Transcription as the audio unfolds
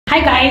Hi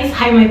guys,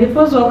 hi my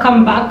peoples,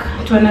 welcome back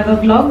to another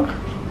vlog.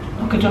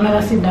 Okay, to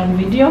another sit down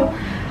video.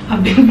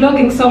 I've been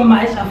vlogging so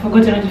much I've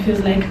forgotten what it feels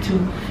like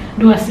to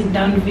do a sit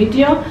down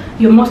video.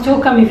 You're most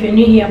welcome. If you're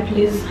new here,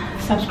 please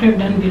subscribe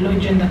down below,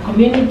 join the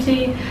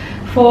community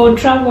for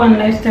travel and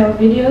lifestyle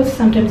videos.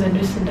 Sometimes I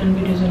do sit down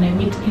videos when I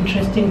meet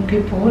interesting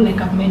people,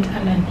 like I've met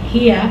Alan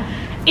here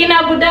in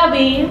Abu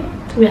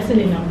Dhabi. We are still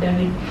in Abu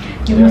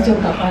Dhabi. You're most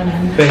welcome,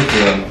 Alan.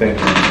 Thank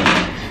you.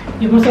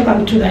 You're most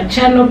welcome to the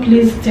channel.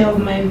 Please tell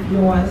my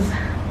viewers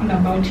all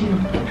about you.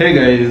 Hey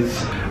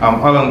guys,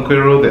 I'm Alan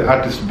Quero, the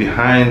artist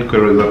behind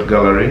Queroz Art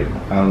Gallery,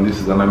 and this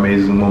is an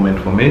amazing moment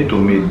for me to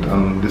meet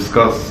and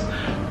discuss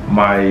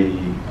my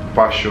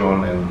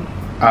passion and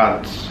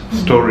art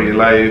story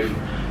life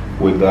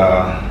with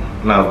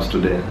Nabz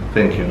today.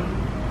 Thank you.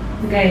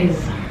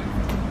 Guys,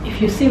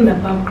 if you see in the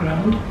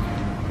background,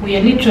 we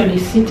are literally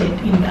seated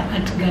in the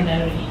art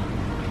gallery.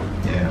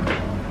 Yeah.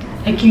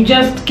 Like you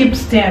just keep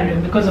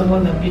staring because of all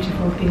the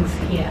beautiful things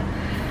here.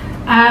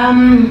 I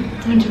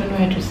don't even know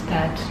where to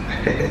start.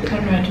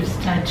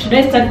 Should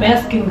I start by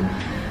asking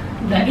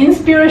the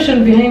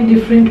inspiration behind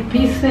different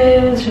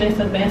pieces? Should I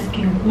start by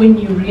asking when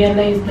you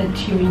realized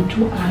that you're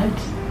into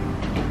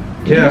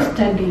art? Did you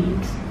study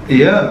it?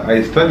 Yeah,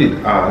 I studied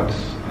art,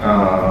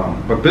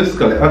 but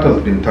basically art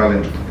has been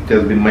talent. It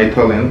has been my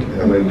talent,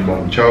 like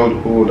from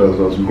childhood. As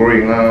I was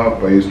growing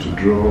up, I used to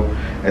draw.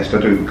 I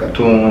started with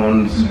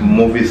cartoons,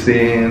 movie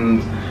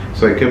scenes,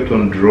 so I kept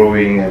on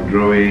drawing and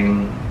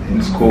drawing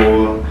in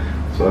school.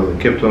 So as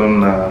I kept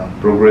on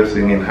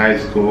progressing in high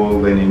school,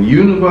 then in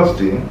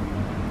university,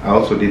 I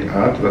also did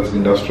art. That's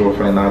industrial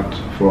fine art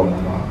from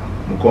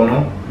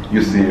Mukono,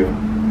 UCU.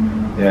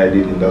 Yeah, I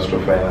did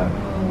industrial fine art.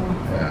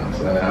 Yeah,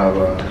 so I have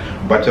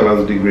a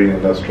bachelor's degree in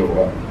industrial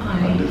art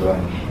and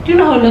design. Do you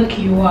know how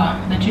lucky you are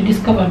that you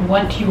discovered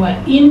what you are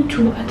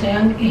into at a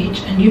young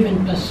age and you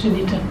even pursued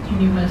it at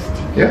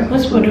university? Yeah.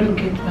 Most people don't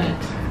get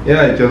that.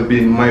 Yeah, it has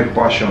been my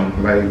passion.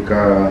 Like,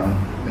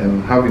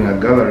 and having a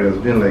gallery has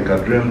been like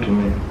a dream to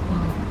me.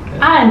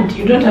 Yeah. And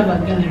you don't have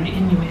a gallery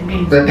anyway,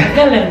 guys. The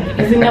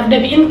gallery is in Abu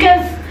Dhabi. In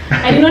case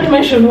I did not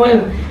mention well,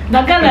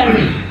 the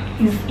gallery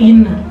is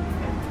in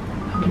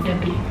Abu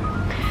Dhabi.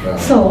 Yeah.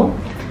 So,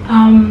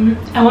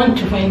 I want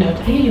to find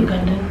out, are you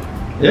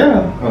Ugandan?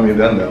 Yeah, I'm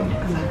Ugandan.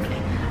 Exactly.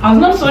 I was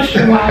not so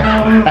sure.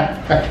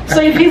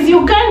 So if he's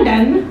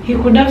Ugandan, he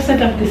could have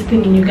set up this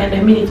thing in Uganda.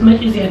 I mean, it's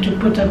much easier to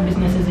put up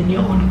businesses in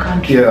your own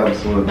country. Yeah,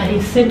 absolutely. But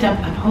he set up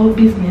a whole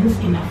business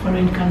in a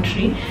foreign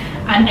country.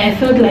 And I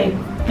felt like,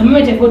 the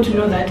moment I got to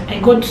know that, I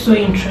got so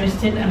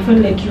interested and felt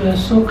like you are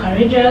so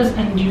courageous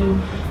and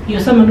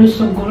you're someone who's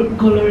so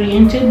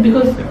goal-oriented,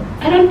 because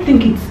I don't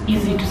think it's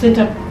easy to set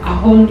up a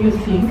whole new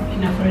thing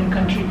in a foreign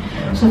country.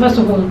 So first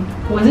of all,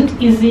 was it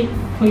easy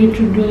for you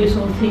to do this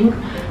whole thing?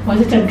 Was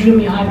it a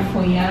dream you had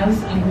for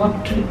years and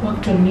worked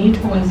on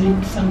it, or was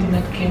it something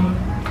that came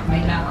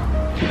by luck?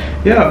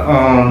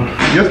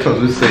 Yeah, just as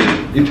we say,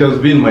 it has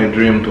been my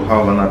dream to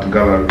have an art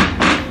gallery.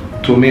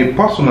 To me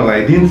personally,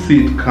 I didn't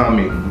see it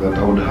coming that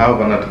I would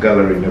have an art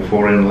gallery in a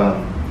foreign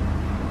land.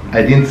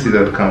 I didn't see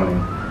that coming.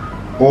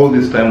 All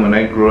this time when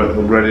I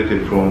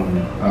graduated from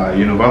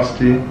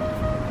university,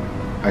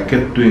 I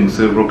kept doing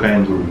several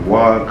kinds of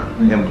work,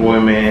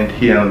 employment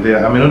here and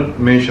there. I may not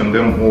mention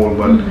them all,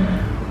 but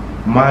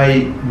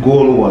my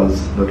goal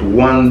was that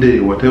one day,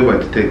 whatever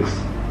it takes,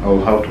 I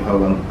will have to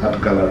have an art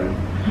gallery.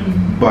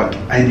 But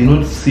I did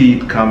not see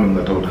it coming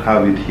that I would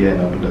have it here in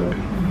Abu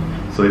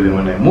Dhabi. So even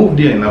when I moved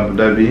here in Abu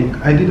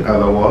Dhabi, I did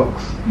other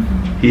works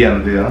here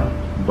and there.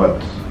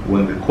 But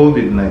when the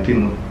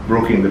COVID-19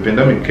 broke in, the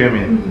pandemic came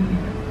in,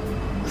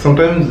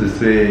 sometimes they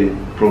say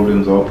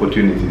problems or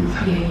opportunities.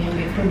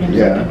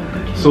 Yeah.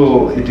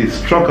 So it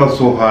struck us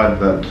so hard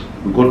that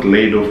we got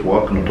laid off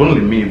work, not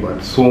only me,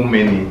 but so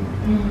many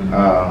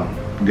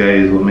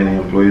guys or many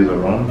employees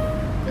around.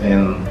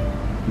 And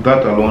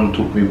that alone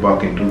took me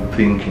back into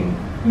thinking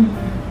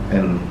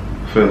and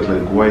felt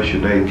like, why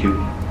should I keep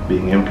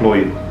being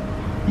employed?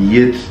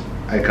 Yet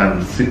I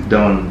can sit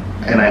down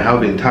and I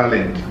have a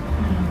talent.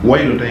 Why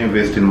don't I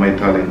invest in my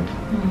talent?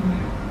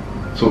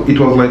 So it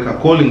was like a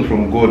calling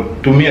from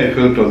God. To me, I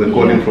felt it was a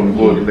calling from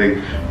God. Like,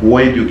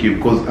 why do you keep?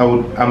 Because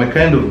I'm a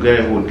kind of guy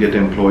who would get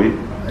employed.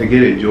 I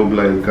get a job,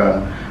 like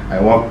I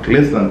work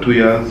less than 2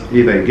 years.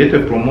 Either I get a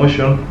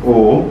promotion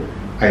or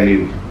I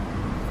leave.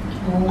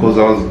 Because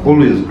I was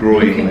always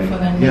growing.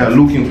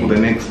 Looking for the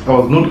next. I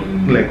was not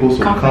like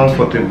also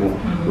comfortable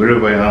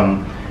wherever I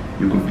am.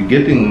 You could be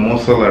getting more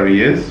salary,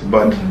 yes,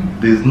 but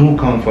there's no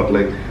comfort.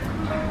 Like,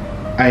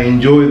 I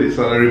enjoy the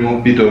salary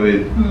more bit of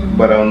it,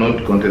 but I'm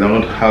not content, I'm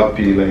not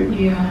happy. Like,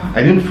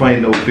 I didn't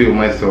find out feel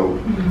myself,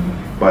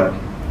 but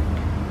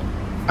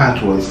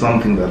art was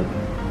something that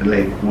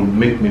like would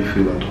make me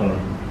feel at home.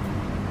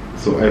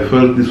 So I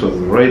felt this was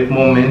the right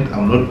moment.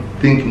 I'm not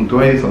thinking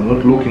twice, I'm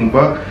not looking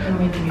back,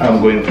 I'm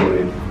going for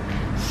it.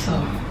 So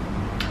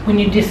when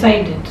you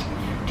decided,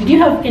 did you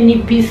have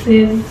any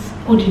pieces,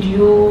 or did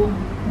you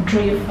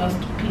draw your first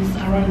piece? is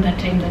around that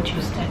time that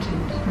you started,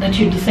 that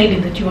you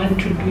decided that you want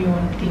to do your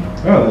own thing?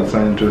 Oh, that's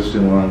an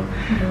interesting one.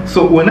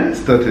 So when I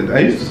started, I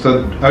used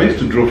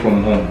to draw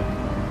from home.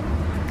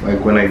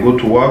 Like when I go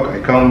to work, I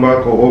come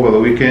back, or over the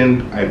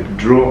weekend, I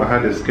draw. I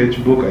had a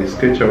sketchbook, I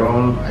sketch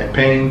around, I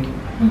paint,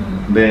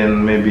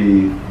 then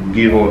maybe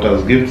give out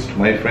as gifts to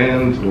my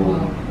friends,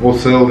 or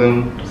sell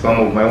them to some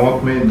of my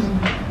workmates.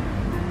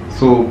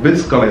 So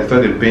basically I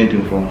started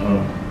painting from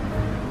home.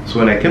 So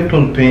when I kept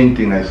on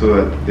painting, I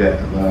saw that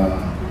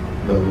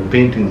the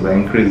paintings are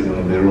increasing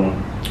in the room,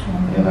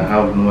 and I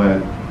have nowhere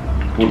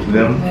to put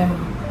them.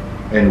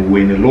 And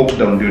when the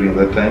lockdown during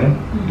that time,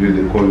 during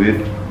the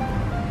COVID,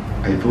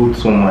 I thought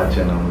so much,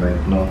 and I'm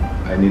like, no,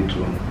 I need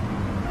to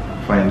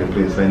find a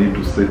place. I need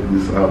to set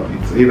this up.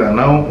 It's either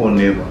now or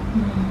never.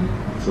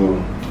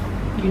 So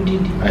you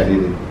did it. I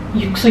did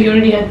it. So you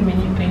already had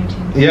many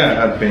paintings? Yeah,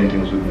 I had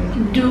paintings with me.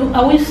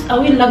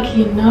 Are we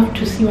lucky enough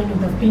to see one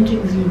of the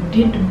paintings you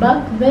did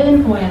back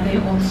then, or are they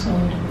all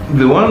sold?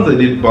 The ones I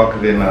did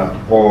back then are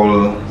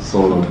all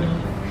sold.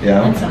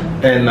 Yeah,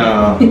 and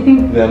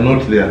they are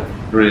not there,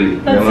 really.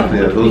 They are not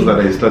there. Those that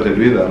I started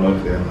with are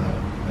not there now.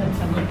 That's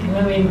a good thing.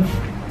 I mean,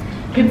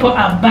 people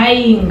are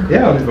buying.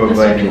 Yeah, people are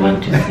buying. What you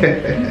want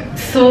to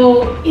see.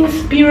 So,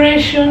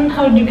 inspiration,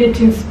 how do you get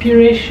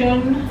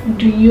inspiration?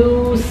 Do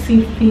you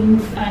see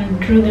things and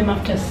draw them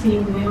after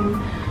seeing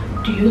them?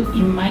 Do you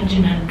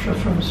imagine and draw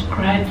from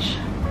scratch?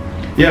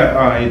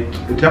 Yeah,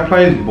 it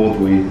applies both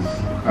ways.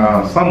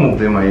 Some of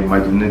them are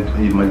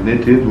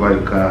imaginative,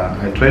 like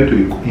I try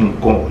to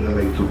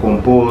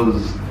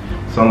compose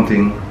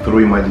something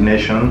through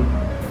imagination,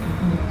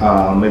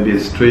 maybe a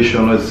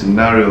situation or a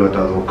scenario that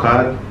has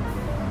occurred.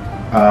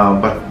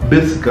 But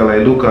basically I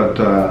look at,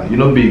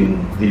 being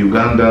a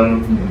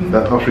Ugandan, in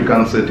that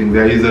African setting,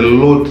 there is a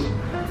lot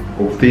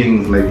of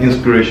things like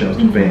inspirations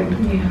to paint.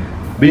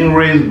 Being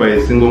raised by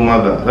a single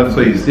mother, that's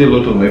why you see a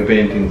lot of my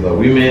paintings are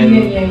women.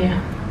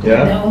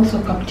 Yeah, they're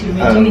also captivating.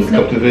 And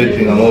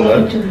captivating and all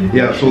that.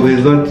 Yeah, so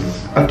there's that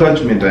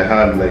attachment I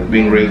had, like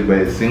being raised by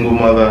a single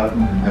mother.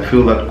 I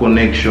feel that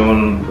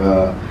connection,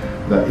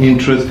 the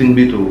interesting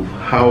bit of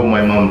how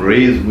my mom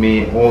raised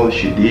me, all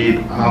she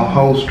did,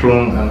 how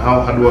strong and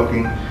how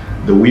hardworking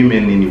the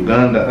women in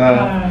Uganda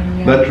are.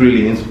 That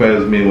really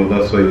inspires me. Well,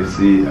 that's why you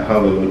see I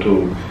have a lot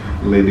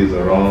of ladies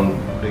around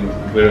doing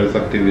various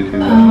activities.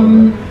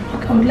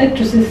 I would like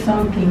to say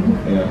something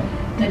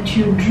that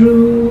you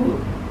drew,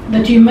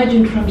 that you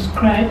imagined from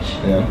scratch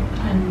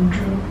and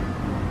drew.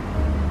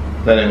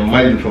 That I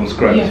imagined from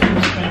scratch? Yeah,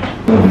 from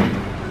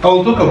scratch. I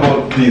will talk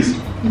about this.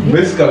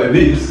 Basically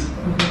this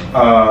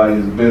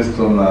is based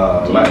on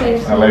a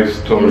life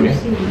story.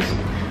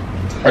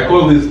 I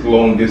call this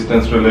long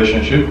distance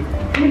relationship.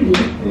 Really?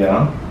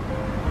 Yeah.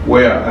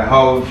 Where I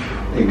have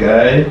a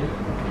guy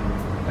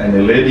and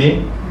a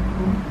lady.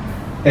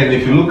 And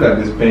if you look at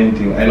this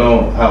painting, I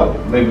know how,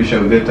 maybe we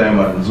shall get time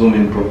and zoom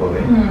in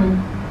properly.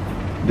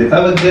 The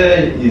other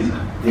guy is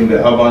in the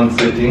urban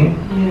setting,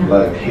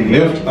 like he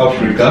left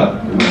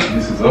Africa,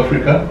 this is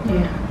Africa,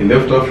 he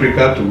left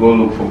Africa to go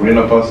look for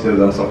greener pastures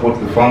and support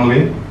the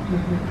family.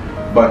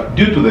 But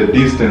due to the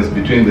distance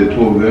between the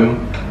two of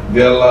them,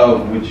 their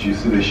love, which you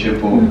see the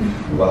shape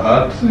of the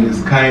heart,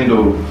 is kind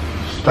of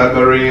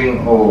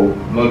staggering or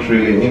not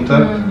really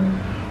intact.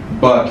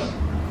 But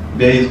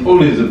there is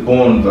always a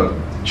bond that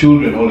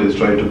children always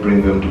try to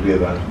bring them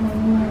together.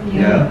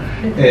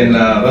 And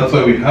that's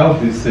why we have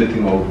this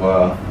setting of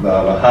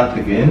the heart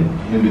again,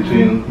 in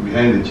between,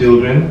 behind the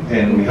children,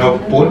 and we have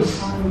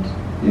pots.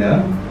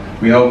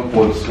 We have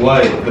pots.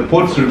 Why? The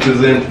pots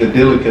represent the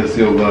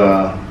delicacy of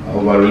a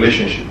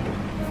relationship.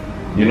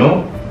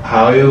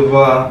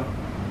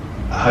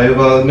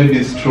 However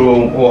maybe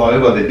strong or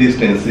however the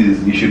distance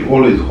is, you should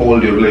always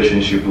hold your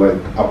relationship like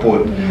a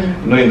pot.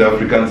 In the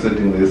African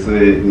setting, they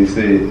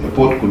say a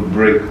pot could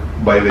break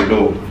by the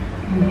door.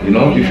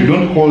 If you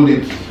don't hold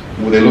it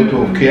with a lot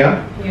of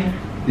care,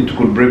 it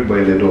could break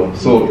by the door.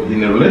 So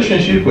in a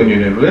relationship, when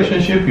you're in a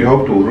relationship, you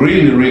have to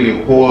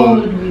really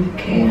hold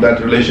that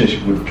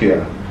relationship with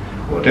care.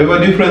 Whatever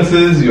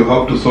differences, you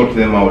have to sort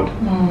them out.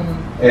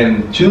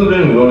 And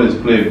children will always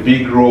play a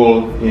big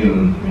role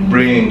in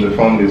bringing the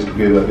families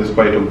together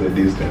despite of the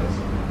distance.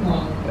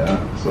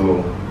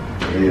 So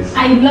yes.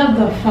 I love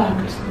the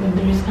fact that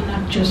there is an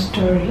actual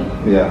story.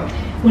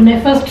 When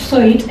I first saw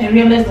it, I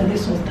realized that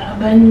this was the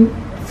urban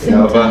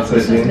center,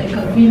 this was like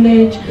a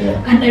village,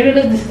 and I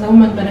realized this is a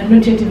woman, but I've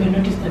not yet even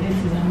noticed that this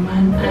is a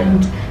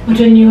man. But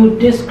when you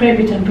describe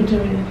it and put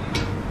it in,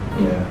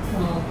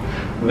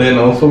 Then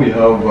also we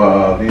have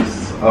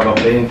this other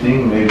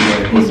painting. Maybe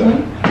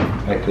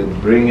I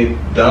could bring it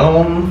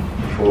down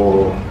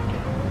for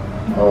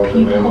our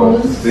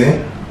members to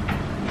see.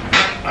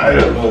 I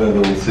don't know whether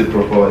we'll see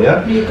properly.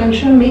 You can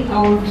show me,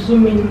 I'll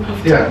zoom in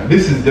after.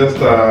 This is just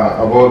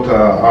about,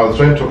 I was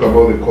trying to talk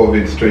about the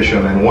COVID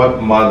situation and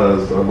what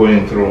mothers are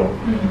going through.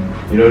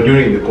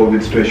 During the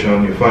COVID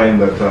situation, you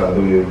find that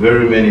there were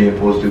very many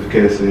positive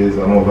cases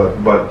and all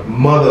that, but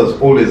mothers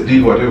always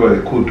did whatever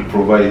they could to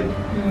provide.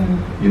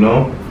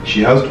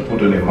 She has to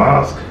put on a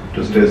mask,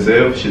 to stay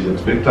safe. She's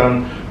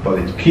expectant, but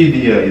the kid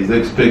here is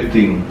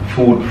expecting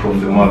food from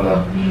the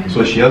mother.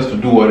 So she has to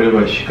do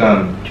whatever she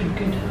can.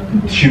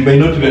 She may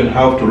not even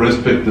have to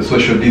respect the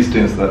social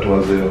distance that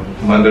was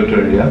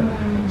mandatory. Yeah?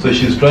 So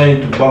she's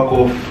trying to back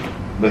off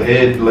the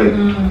head, like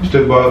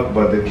step back,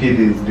 but the kid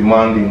is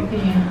demanding.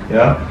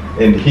 Yeah.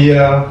 And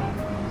here,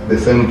 the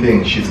same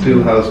thing. She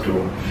still has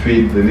to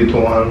feed the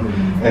little one,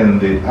 and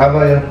the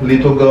other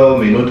little girl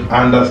may not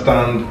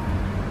understand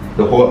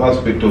the whole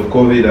aspect of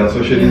COVID and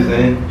social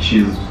distancing.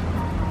 She's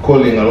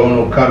calling along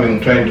or coming,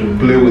 trying to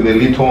play with the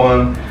little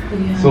one.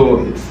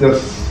 So it's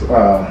just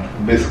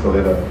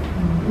basically that.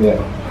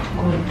 Yeah.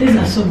 God, these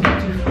are so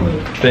beautiful.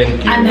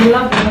 Thank you. And I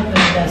love that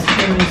there are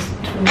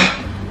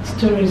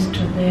stories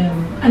to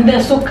them, and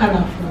they're so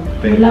colorful.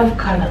 I love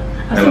color.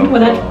 I think people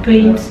that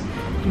paint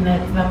in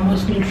like the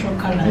most neutral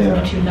colors,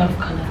 but you love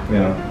color.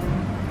 Yeah.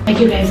 Like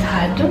you guys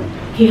heard,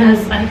 he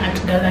has an art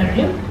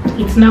gallery.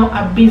 It's now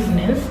a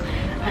business,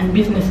 and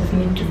businesses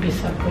need to be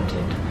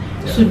supported.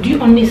 So do you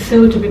only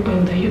sell to people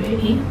in the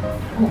UAE,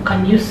 or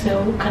can you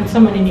sell? Can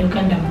someone in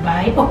Uganda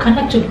buy, or can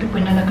actually people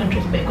in other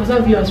countries buy? Because I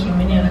have viewers from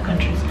many other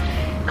countries.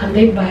 Can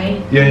they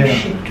buy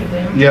and ship to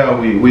them? Yeah,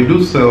 we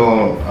do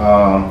sell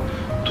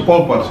to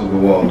all parts of the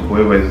world.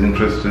 Whoever is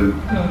interested.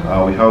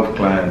 We have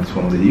clients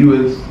from the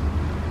US.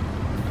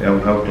 Yeah,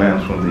 we have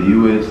clients from the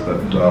US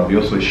that we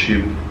also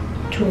ship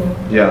to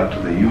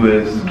the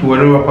US, to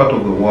wherever part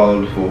of the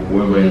world for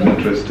whoever is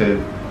interested.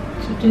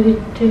 So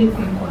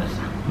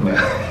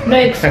no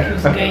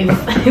excuse,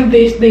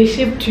 guys. they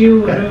ship to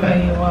you wherever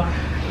you are.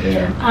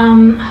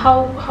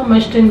 How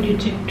much time do you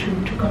take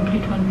to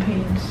complete one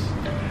paint?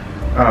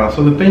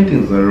 So the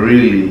paintings are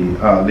really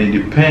they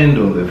depend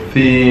on the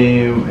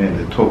theme and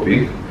the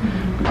topic.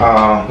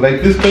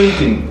 Like this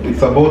painting,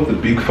 it's about the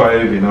big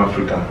five in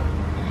Africa.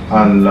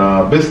 And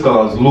basically I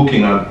was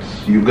looking at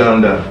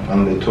Uganda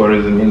and the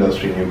tourism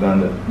industry in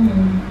Uganda.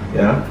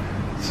 Yeah.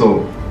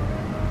 So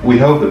we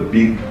have the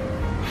big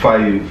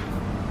five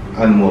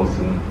animals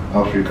in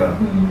Africa.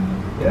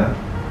 Yeah.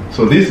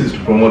 So this is to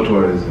promote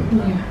tourism.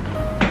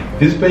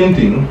 This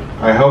painting,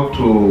 I have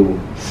to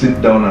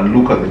sit down and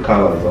look at the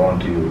colors I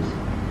want to use.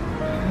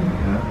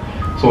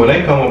 So when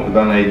I come up with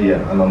an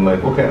idea and I'm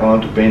like, okay, I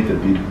want to paint the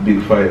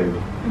big five,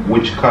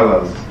 which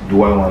colors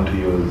do I want to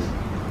use?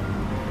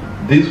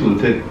 This will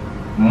take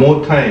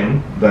more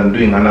time than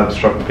doing an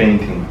abstract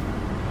painting.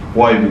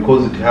 Why?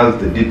 Because it has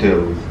the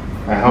details.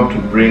 I have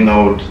to bring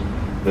out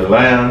the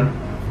lion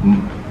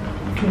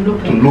to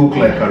look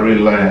like a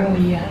real lion. Oh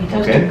yeah, it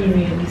has to be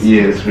realistic.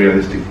 Yes,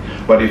 realistic.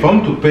 But if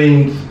I'm to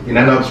paint in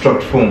an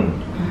abstract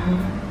form,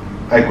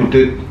 I could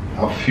take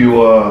a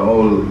fewer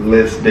or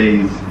less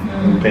days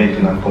in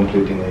painting and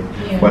completing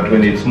it. But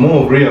when it's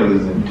more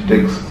realism, it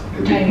takes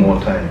a bit more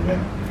time.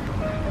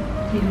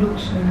 It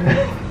looks so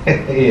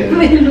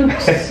it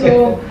looks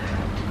so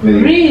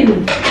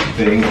real.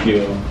 Thank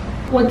you.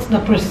 What's the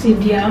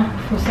procedure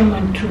for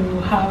someone to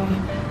have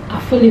a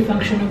fully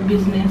functional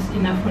business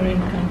in a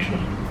foreign country?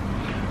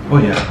 Oh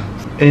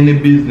yeah, any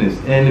business,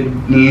 any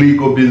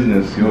legal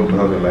business, you have to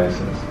have a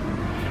license,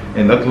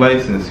 and that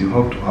license you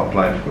have to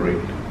apply for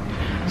it.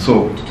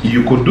 So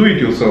you could do it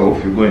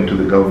yourself. You go into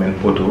the government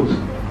portals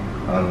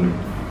and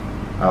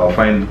I'll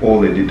find all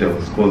the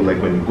details, because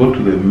like when you go to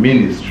the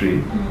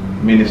ministry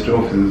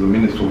offices, the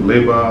Ministry of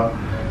Labor,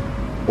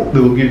 they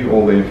will give you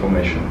all the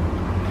information.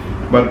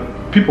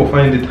 But people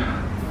find it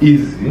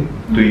easy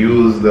to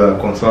use the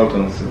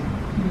consultancy,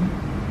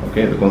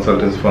 okay, the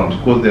consultancy firms,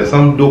 because there are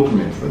some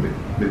documents that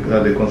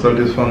the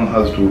consultancy firm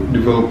has to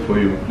develop for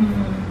you,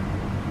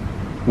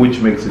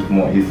 which makes it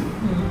more easy.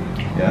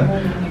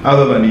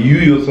 Other than you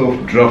yourself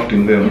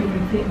drafting them.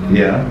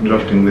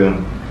 Drafting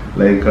them.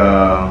 Like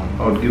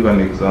I would give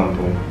an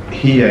example.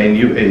 Here in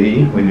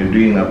UAE, when you're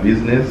doing a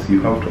business,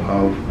 you have to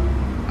have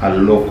a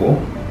local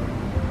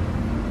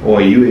or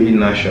a UAE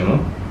national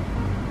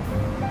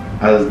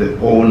as the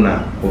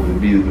owner of the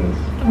business.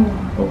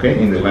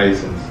 Okay, in the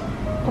license.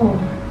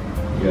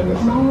 You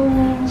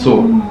understand?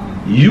 So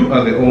you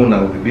are the owner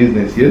of the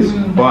business, yes,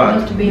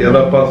 but the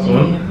other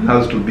person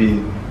has to be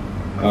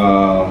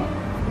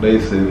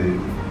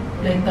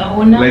like the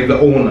owner? Like the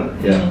owner,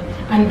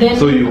 And then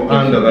so you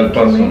under that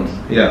person,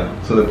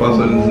 so the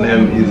person's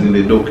name is in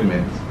the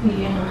documents,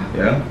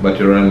 but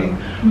you're running.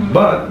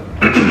 But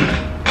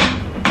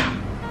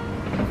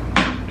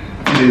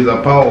there's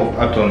a power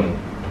of attorney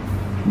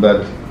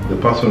that the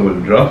person will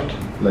draft,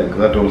 like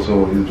that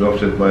also is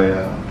drafted by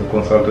the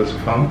consultancy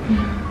firm.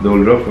 They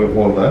will draft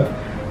all that.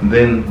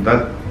 Then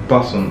that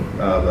person,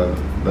 the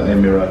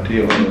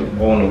Emirati or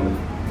the owner of the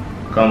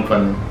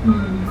company,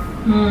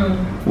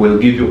 will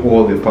give you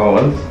all the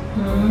powers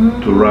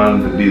to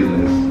run the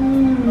business.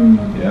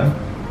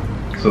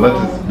 So that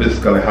is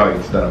basically how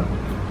it's done.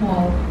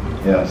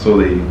 So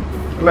they,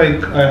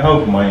 like I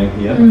have mine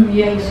here.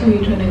 You saw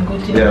it when I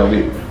got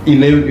it.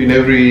 In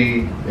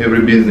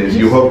every business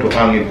you have to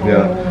hang it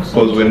there,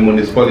 because when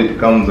municipality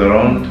comes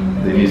around,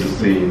 they need to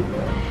see it.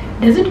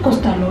 Does it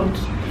cost a lot?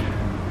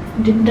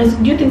 Do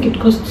you think it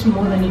costs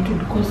more than it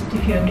would cost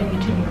if you are doing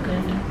it in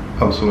Uganda?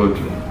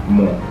 Absolutely,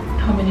 more.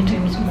 How many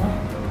times more?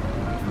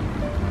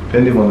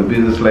 Depending on the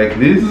business like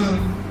this,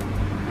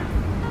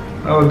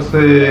 I would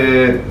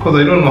say, because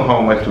I don't know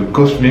how much it would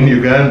cost me in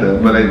Uganda,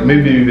 but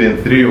maybe even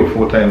 3 or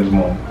 4 times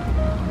more.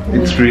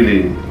 It's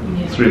really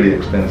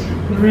expensive.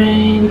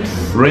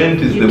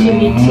 Rent is the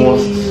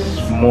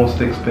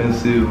most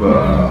expensive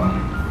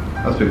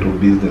aspect of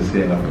business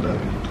here in Abu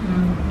Dhabi.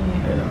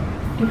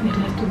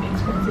 Definitely has to be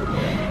expensive.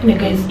 Anyway,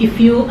 guys, if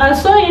you are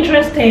so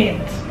interested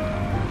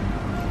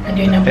and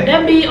you're in Abu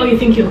Dhabi, or you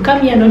think you'll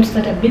come here not to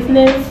start a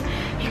business,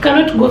 you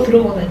cannot go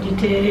through all the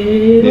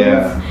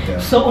details.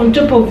 So on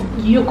top of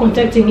you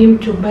contacting him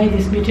to buy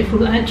this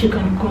beautiful art, you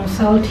can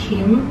consult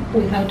him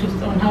on how to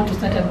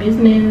start a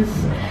business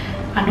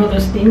and all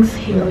those things.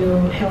 He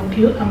will help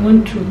you. I'm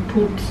going to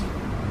put,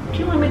 do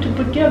you want me to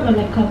put, do you have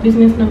like a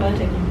business number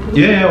that I can put?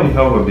 Yeah, we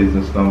have a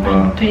business number.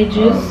 And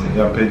pages?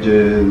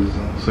 Pages,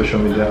 social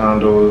media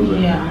handles.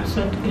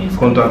 So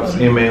contacts,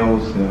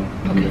 emails.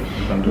 Okay.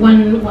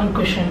 One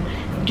question.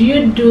 Do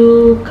you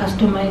do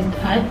customized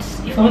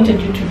arts? If I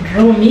wanted you to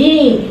draw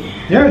me?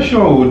 Yeah,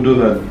 sure, we'll do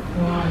that.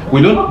 Wow.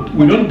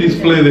 We don't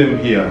display them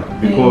here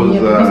because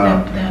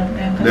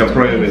they're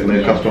private,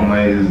 they're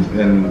customized,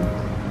 and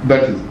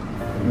that is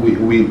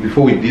we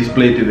before we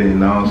display it even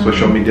in our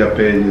social media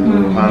pages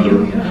or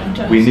handles,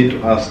 we need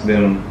to ask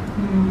them.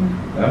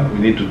 We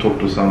need to talk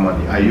to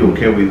somebody. Are you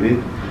okay with it?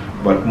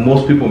 But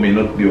most people may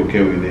not be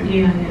okay with it.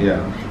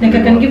 Like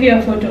I can give you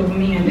a photo of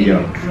me and then you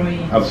draw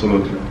it.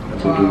 Absolutely.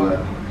 Let's do that.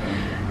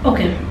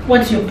 Okay,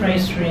 what's your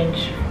price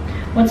range?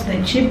 What's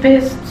the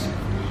cheapest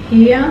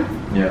here?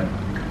 And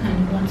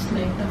what's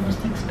like the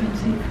most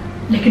expensive?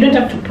 Like you don't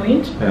have to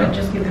point, but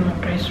just give them a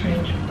price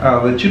range.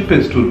 The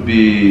cheapest would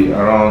be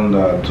around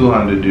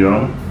 200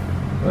 dirham.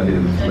 That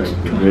is like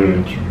very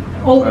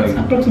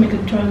approximately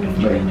 200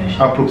 dirham.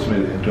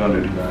 Approximately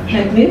 200 dirham.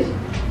 Like this?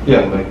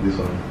 Yeah, like this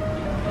one.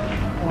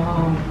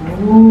 Wow.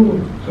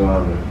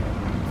 200.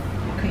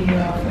 Okay, you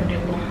are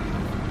affordable.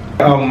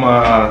 I'm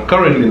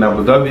currently in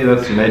Abu Dhabi,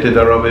 that's United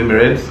Arab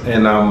Emirates,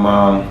 and I'm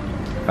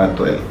at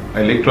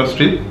Electra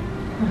Street.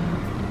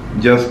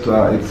 Just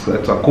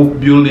it's a coop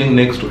building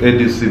next to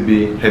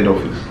ADCB head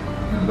office.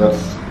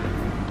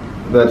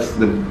 That's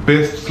the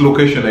best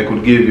location I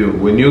could give you.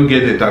 When you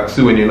get a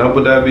taxi, when you're in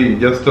Abu Dhabi, you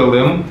just tell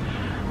them,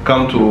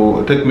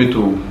 take me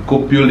to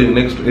coop building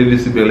next to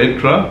ADCB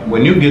Electra.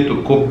 When you get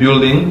to coop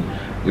building,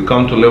 you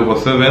come to level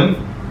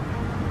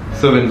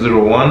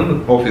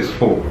 701, office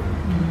 4.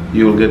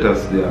 You will get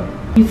us there.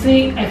 You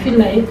see, I feel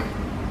like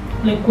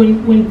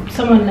when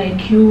someone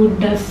like you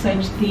does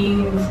such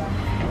things,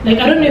 like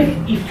I don't know if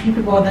you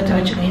people that are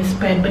actually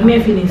inspired, but me I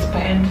feel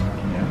inspired.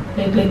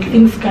 Like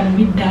things can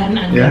be done,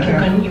 and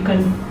you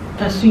can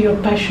pursue your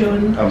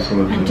passion.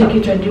 Absolutely. And take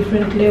it to a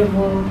different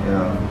level.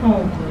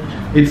 Oh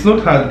good. It's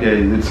not hard,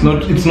 guys. It's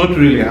not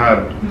really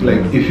hard.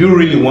 Like if you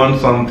really want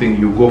something,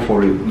 you go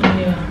for it.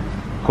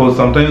 Because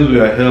sometimes we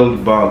are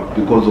held back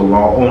because of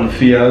our own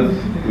fears.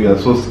 We are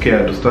so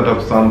scared to start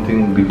up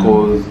something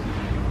because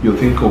you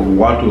think of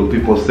what will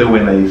people say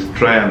when I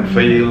try and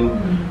fail,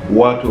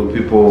 what will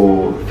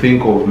people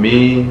think of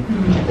me,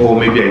 or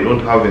maybe I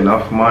don't have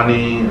enough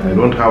money, I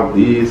don't have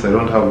this, I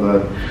don't have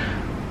that.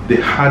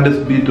 The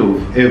hardest bit of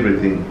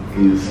everything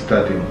is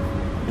starting.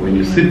 When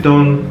you sit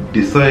down,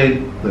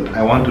 decide that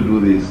I want to do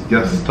this,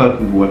 just start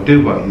with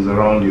whatever is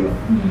around you.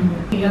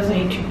 He has a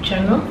YouTube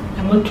channel.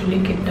 I'm going to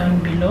link it down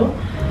below.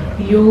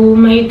 You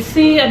might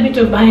see a bit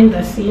of behind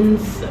the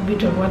scenes, a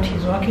bit of what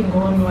he's working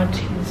on,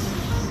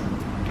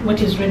 what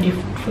is ready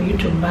for you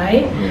to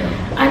buy,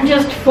 and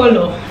just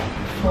follow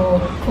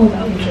for all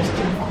the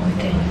interesting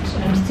content. So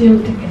I'm still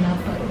taking up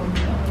by all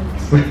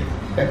clouds.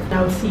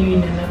 I'll see you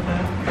in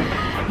another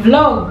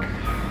vlog.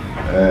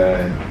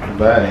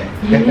 Bye.